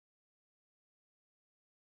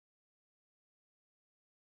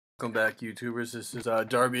Welcome back, YouTubers. This is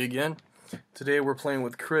Darby again. Today we're playing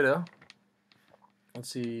with Krita. Let's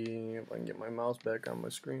see if I can get my mouse back on my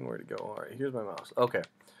screen. Where'd it go? Alright, here's my mouse. Okay,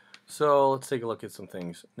 so let's take a look at some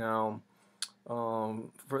things. Now,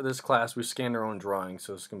 for this class, we scanned our own drawing,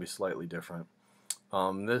 so it's going to be slightly different.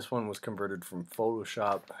 This one was converted from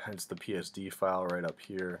Photoshop, hence the PSD file right up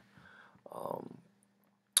here.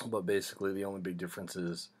 But basically, the only big difference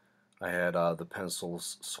is I had the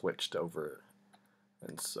pencils switched over.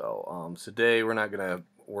 And so today we're not going to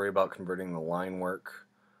worry about converting the line work.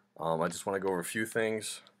 I just want to go over a few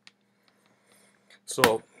things.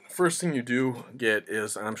 So first thing you do get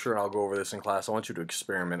is, and I'm sure I'll go over this in class, I want you to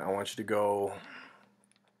experiment. I want you to go,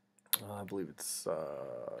 I believe it's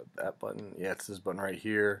that button. Yeah, it's this button right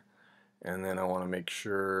here. And then I want to make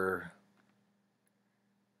sure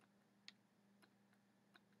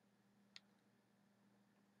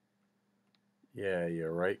you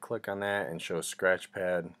right click on that and show scratch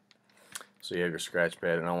pad. So you have your scratch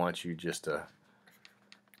pad, and I want you just to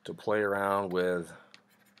play around with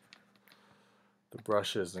the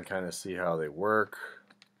brushes and kind of see how they work,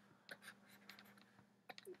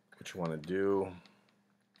 what you want to do.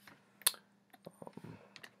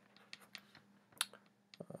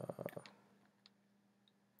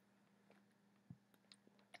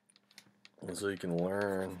 And so you can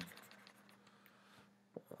learn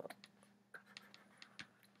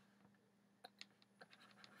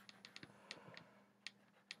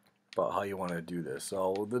about how you want to do this.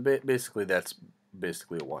 So basically that's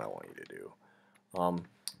basically what I want you to do.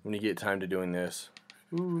 When you get time to doing this,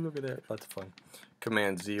 ooh, look at that, lots of fun.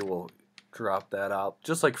 Command Z will drop that out,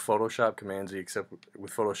 just like Photoshop. Command Z, except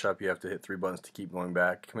with Photoshop you have to hit 3 buttons to keep going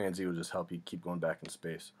back. Command Z will just help you keep going back in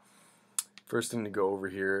space. First thing to go over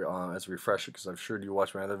here as a refresher, because I'm sure you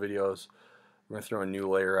watch my other videos, we're going to throw a new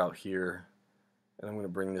layer out here, and I'm going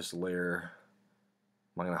to bring this layer,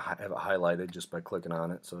 I'm going to have it highlighted just by clicking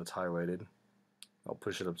on it, so it's highlighted. I'll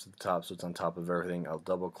push it up to the top so it's on top of everything. I'll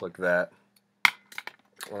double click that.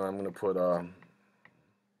 I'm going to put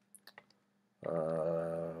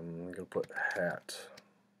hat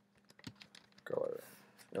color.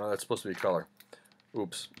 No, that's supposed to be color.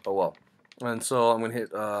 Oops. Oh well. And so I'm going to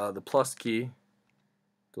hit the plus key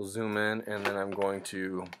to zoom in, and then I'm going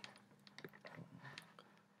to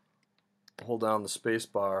hold down the space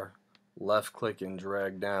bar, left click and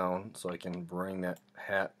drag down so I can bring that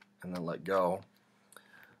hat and then let go.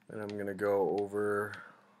 And I'm going to go over,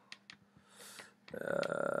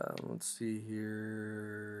 let's see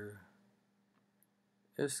here,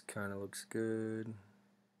 this kind of looks good.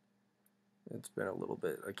 It's been a little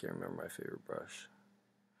bit, I can't remember my favorite brush.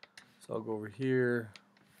 So I'll go over here,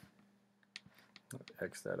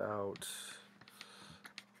 X that out.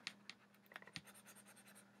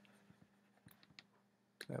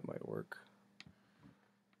 That might work.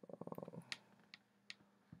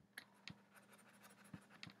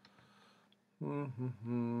 Right,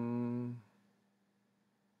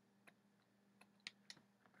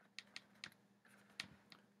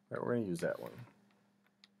 we're going to use that one.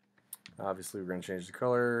 Obviously we're going to change the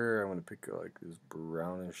color. I'm going to pick like this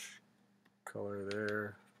brownish color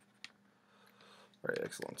there. Right,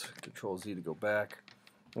 excellent. Control Z to go back.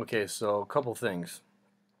 Okay, so a couple things.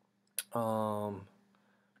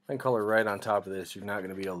 And color right on top of this, you're not going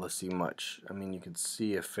to be able to see much. I mean, you can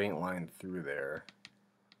see a faint line through there.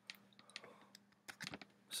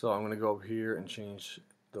 So I'm going to go up here and change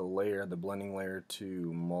the layer, the blending layer,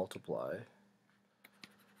 to multiply.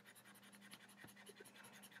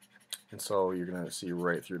 And so you're going to see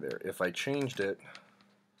right through there. If I changed it,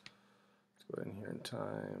 let's go in here in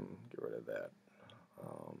time, get rid of that.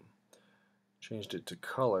 Changed it to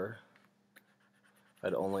color,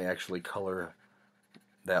 I'd only actually color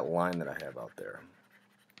that line that I have out there.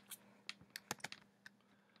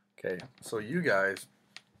 Okay, so you guys,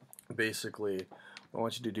 basically, what I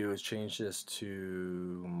want you to do is change this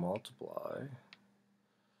to multiply.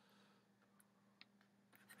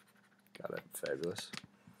 Got it, fabulous.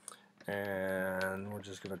 And we're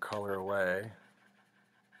just going to color away.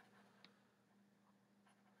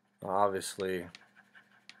 Now, obviously,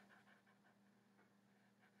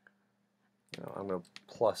 I'm going to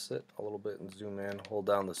plus it a little bit and zoom in, hold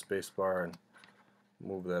down the space bar and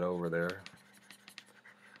move that over there.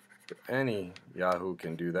 Any Yahoo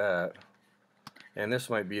can do that. And this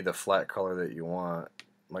might be the flat color that you want,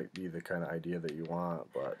 might be the kind of idea that you want,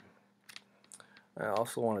 but I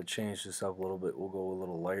also want to change this up a little bit. We'll go a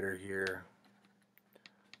little lighter here.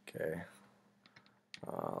 Okay.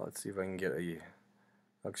 Let's see if I can get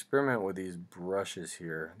I'll experiment with these brushes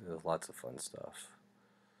here. There's lots of fun stuff.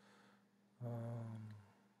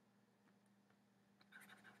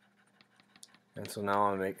 And so now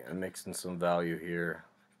I'm mixing some value here,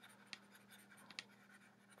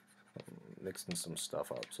 mixing some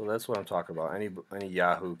stuff up. So that's what I'm talking about. Any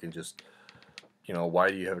Yahoo can just, you know, why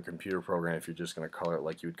do you have a computer program if you're just going to color it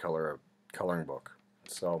like you would color a coloring book?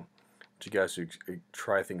 So you guys should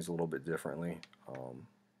try things a little bit differently.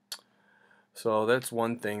 So that's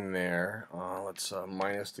one thing there. Let's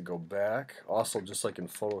minus to go back. Also, just like in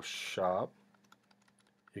Photoshop,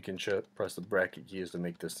 you can press the bracket keys to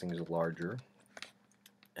make this thing larger.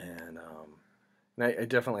 And I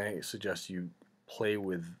definitely suggest you play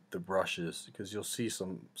with the brushes, because you'll see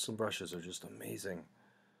some brushes are just amazing.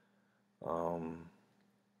 I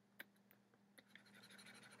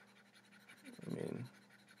mean,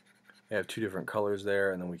 I have two different colors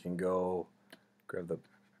there, and then we can go grab the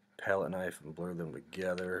palette knife and blur them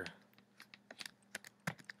together.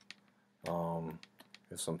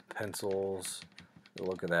 There's some pencils.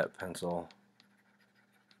 Look at that pencil.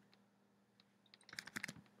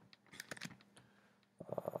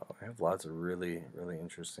 I have lots of really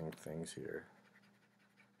interesting things here.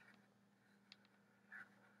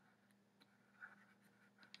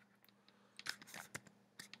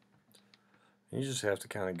 You just have to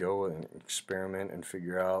kind of go and experiment and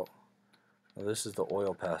figure out. Well, this is the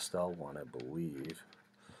oil pastel one, I believe.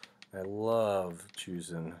 I love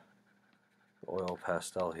choosing the oil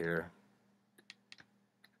pastel here.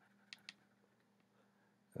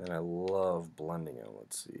 And I love blending them.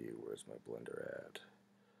 Let's see, where's my blender at?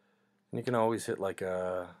 And you can always hit like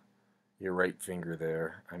your right finger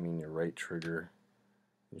there. I mean your right trigger.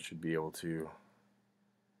 You should be able to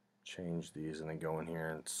change these and then go in here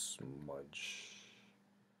and smudge.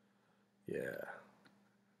 Yeah.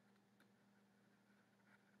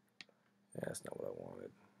 Yeah, that's not what I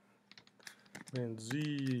wanted. And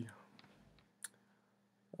Z.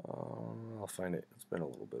 I'll find it. It's been a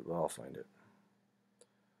little bit, but I'll find it.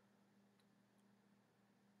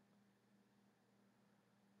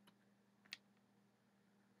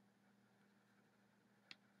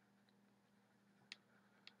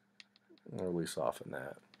 Really soften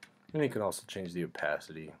that. And you can also change the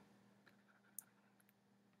opacity.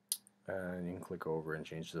 And you can click over and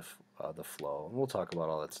change the flow. And we'll talk about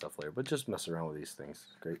all that stuff later, but just mess around with these things.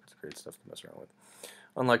 It's great stuff to mess around with.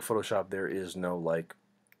 Unlike Photoshop, there is no like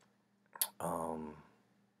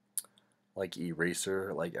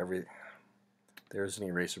eraser, there's an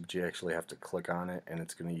eraser, but you actually have to click on it, and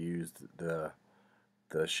it's going to use the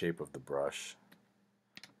shape of the brush.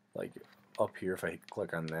 Like up here, if I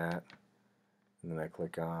click on that, and then I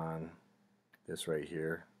click on this right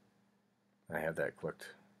here, I have that clicked.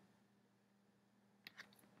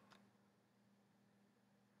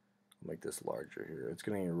 I'll make this larger here. It's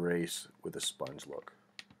going to erase with a sponge look,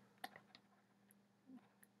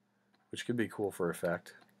 which could be cool for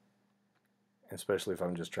effect, especially if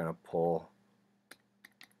I'm just trying to pull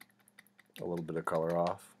a little bit of color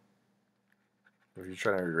off. If you're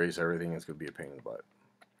trying to erase everything, it's going to be a pain in the butt.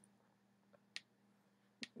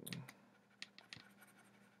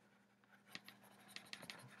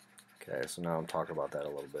 Okay, so now I'm talking about that a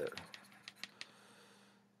little bit.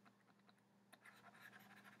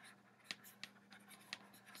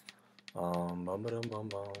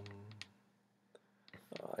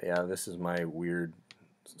 Yeah, this is my weird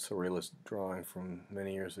surrealist drawing from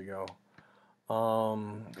many years ago.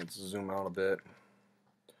 Let's zoom out a bit.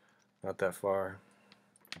 Not that far.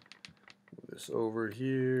 Move this over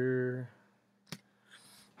here.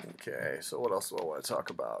 Okay, so what else do I want to talk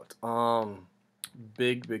about?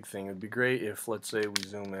 Big thing. It'd be great if, let's say, we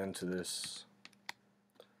zoom into this.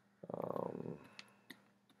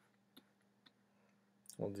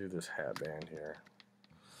 We'll do this hat band here.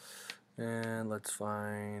 And let's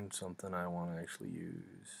find something I want to actually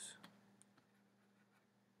use.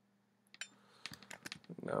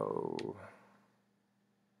 No.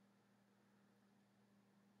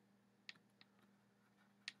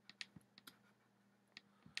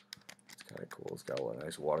 It's kind of cool. It's got a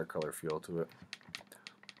nice watercolor feel to it.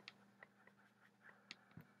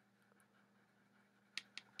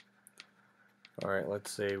 Alright,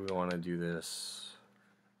 let's say we want to do this.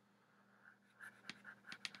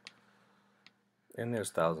 And there's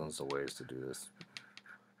thousands of ways to do this.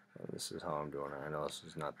 This is how I'm doing it. I know this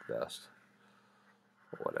is not the best.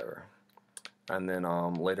 But whatever. And then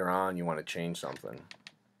later on you want to change something.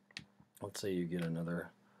 Let's say you get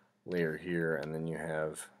another layer here, and then you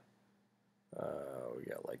have we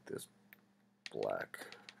got like this black.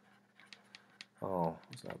 Oh,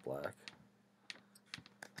 it's not black.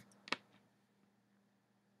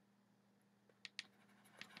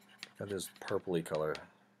 Got this purpley color.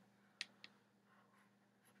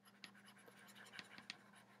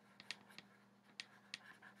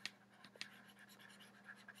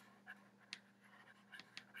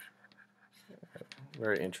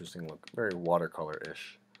 Very interesting look, very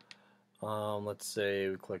watercolor-ish. Let's say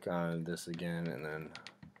we click on this again and then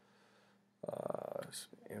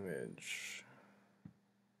image.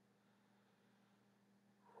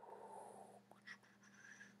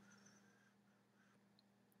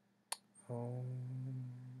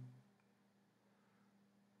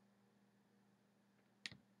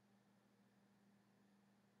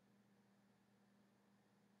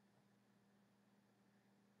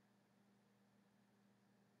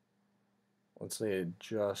 Let's say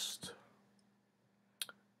adjust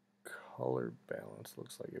color balance,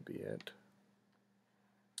 looks like it'd be it.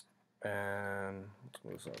 And let's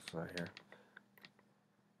move this outside here.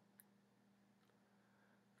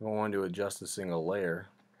 If I wanted to adjust a single layer,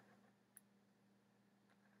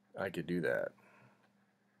 I could do that.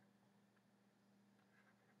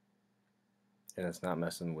 And it's not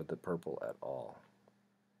messing with the purple at all.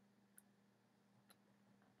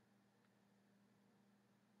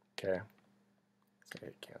 Okay, let's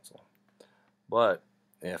hit cancel. But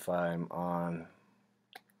if I'm on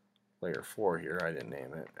layer 4 here, I didn't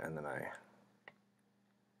name it, and then I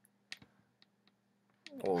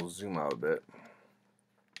will zoom out a bit.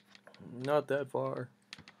 Not that far.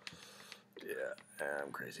 Yeah,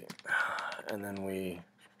 I'm crazy. And then we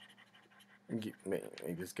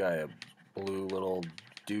make this guy a blue little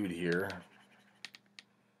dude here.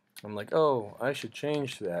 I'm like, oh, I should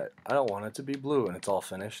change that. I don't want it to be blue, and it's all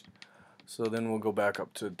finished. So then we'll go back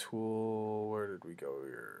up to tool. Where did we go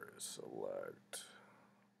here? Select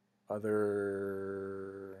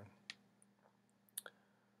other.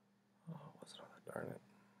 Oh, what's it other? Darn it.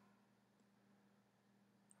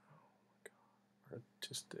 Oh my god.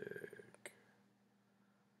 Artistic.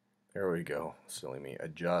 There we go. Silly me.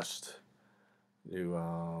 Adjust. Do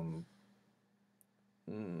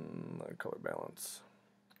color balance.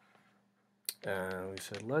 And we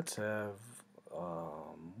said let's have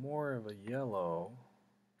more of a yellow,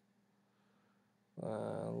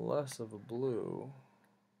 less of a blue.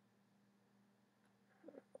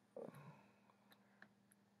 It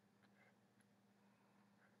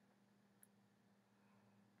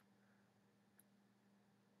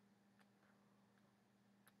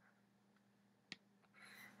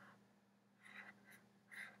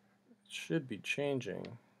should be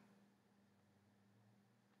changing.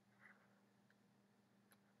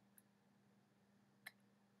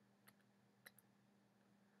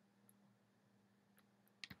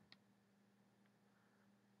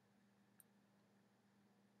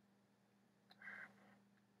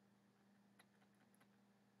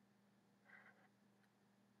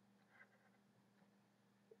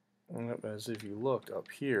 As if you looked up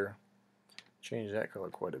here, change that color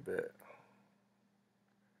quite a bit.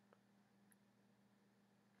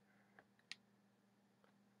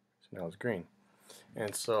 So now it's green.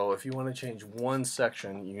 And so if you want to change one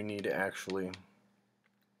section, you need to actually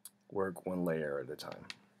work one layer at a time.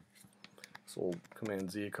 So we'll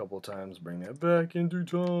Command Z a couple of times, bring that back into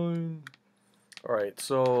time. Alright,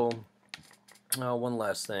 so one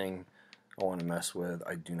last thing I want to mess with.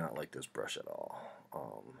 I do not like this brush at all.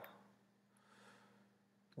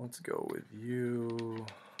 Let's go with you.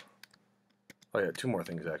 Oh yeah, two more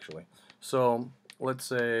things actually. So let's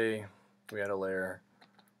say we had a layer,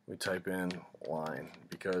 we type in line,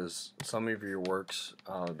 because some of your works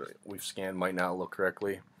we've scanned might not look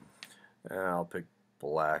correctly. And I'll pick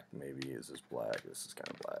black, maybe. Is this black? This is kind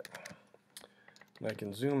of black. And I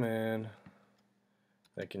can zoom in,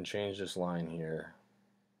 I can change this line here,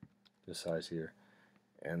 this size here,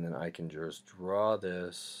 and then I can just draw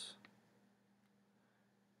this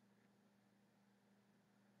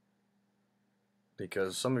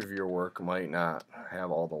because some of your work might not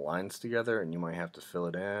have all the lines together and you might have to fill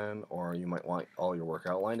it in, or you might want all your work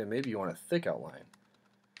outlined, and maybe you want a thick outline,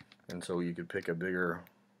 and so you could pick a bigger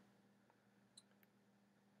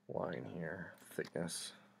line here,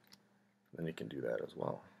 thickness, then you can do that as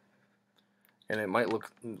well. And it might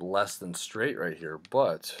look less than straight right here,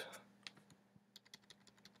 but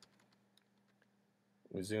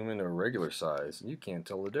we zoom into a regular size and you can't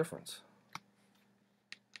tell the difference.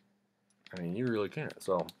 I mean, you really can't.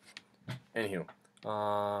 So, anywho,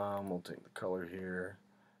 we'll take the color here.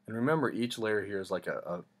 And remember, each layer here is like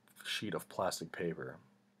a sheet of plastic paper.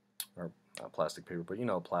 Or not plastic paper, but you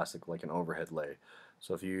know, plastic like an overhead lay.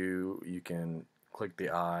 So if you can click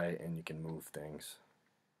the eye and you can move things.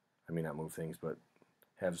 I mean, not move things, but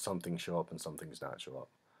have something show up and some things not show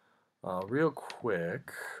up. Real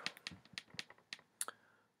quick,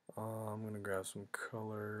 I'm going to grab some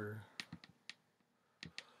color.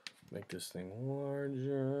 Make this thing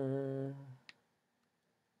larger.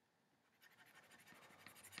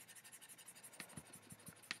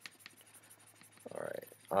 Alright,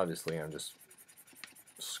 obviously I'm just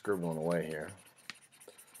scribbling away here.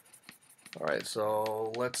 Alright,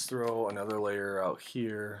 so let's throw another layer out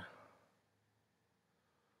here.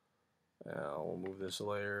 Now we'll move this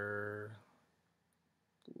layer,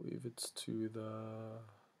 I believe it's to the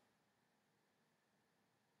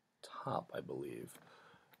top, I believe.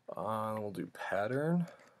 We'll do pattern.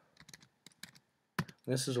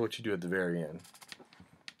 This is what you do at the very end.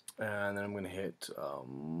 And then I'm going to hit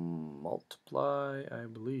multiply, I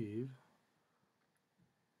believe.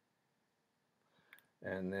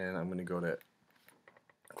 And then I'm going to go to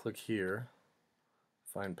click here,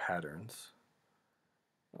 find patterns.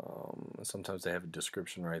 Sometimes they have a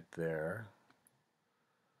description right there.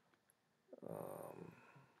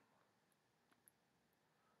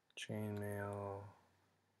 Chainmail,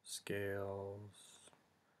 scales.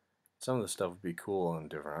 Some of the stuff would be cool in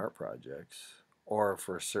different art projects, or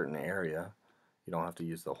for a certain area. You don't have to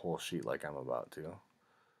use the whole sheet like I'm about to.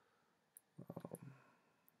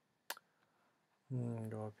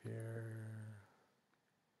 Go up here.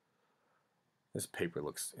 This paper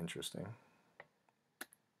looks interesting.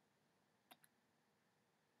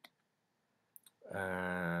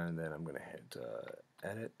 And then I'm going to hit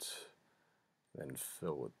edit, then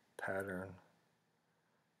fill with pattern,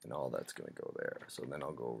 and all that's going to go there. So then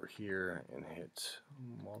I'll go over here and hit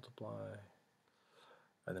multiply,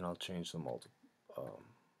 and then I'll change the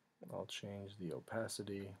I'll change the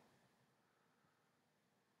opacity.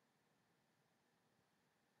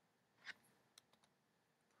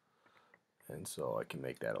 And so I can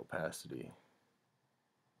make that opacity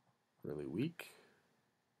really weak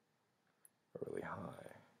or really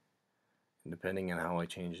high. And depending on how I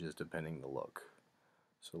change this, depending the look.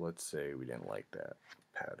 So let's say we didn't like that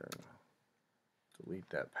pattern. Delete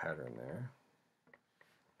that pattern there.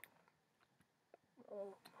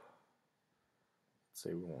 Let's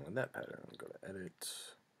say we wanted that pattern. Go to edit,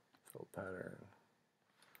 fill pattern.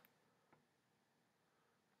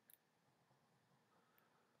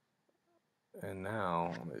 And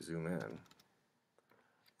now, when I zoom in,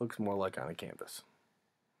 looks more like on a canvas.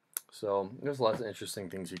 So there's lots of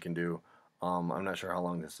interesting things you can do. I'm not sure how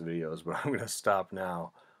long this video is, but I'm going to stop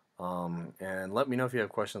now. And let me know if you have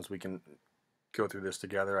questions. We can go through this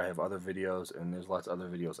together. I have other videos, and there's lots of other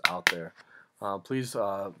videos out there. Please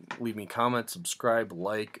leave me comments, subscribe,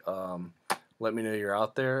 like. Let me know you're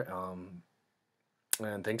out there.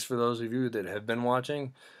 And thanks for those of you that have been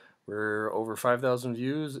watching. We're over 5,000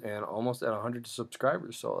 views and almost at 100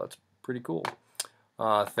 subscribers, so that's pretty cool.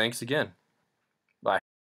 Thanks again.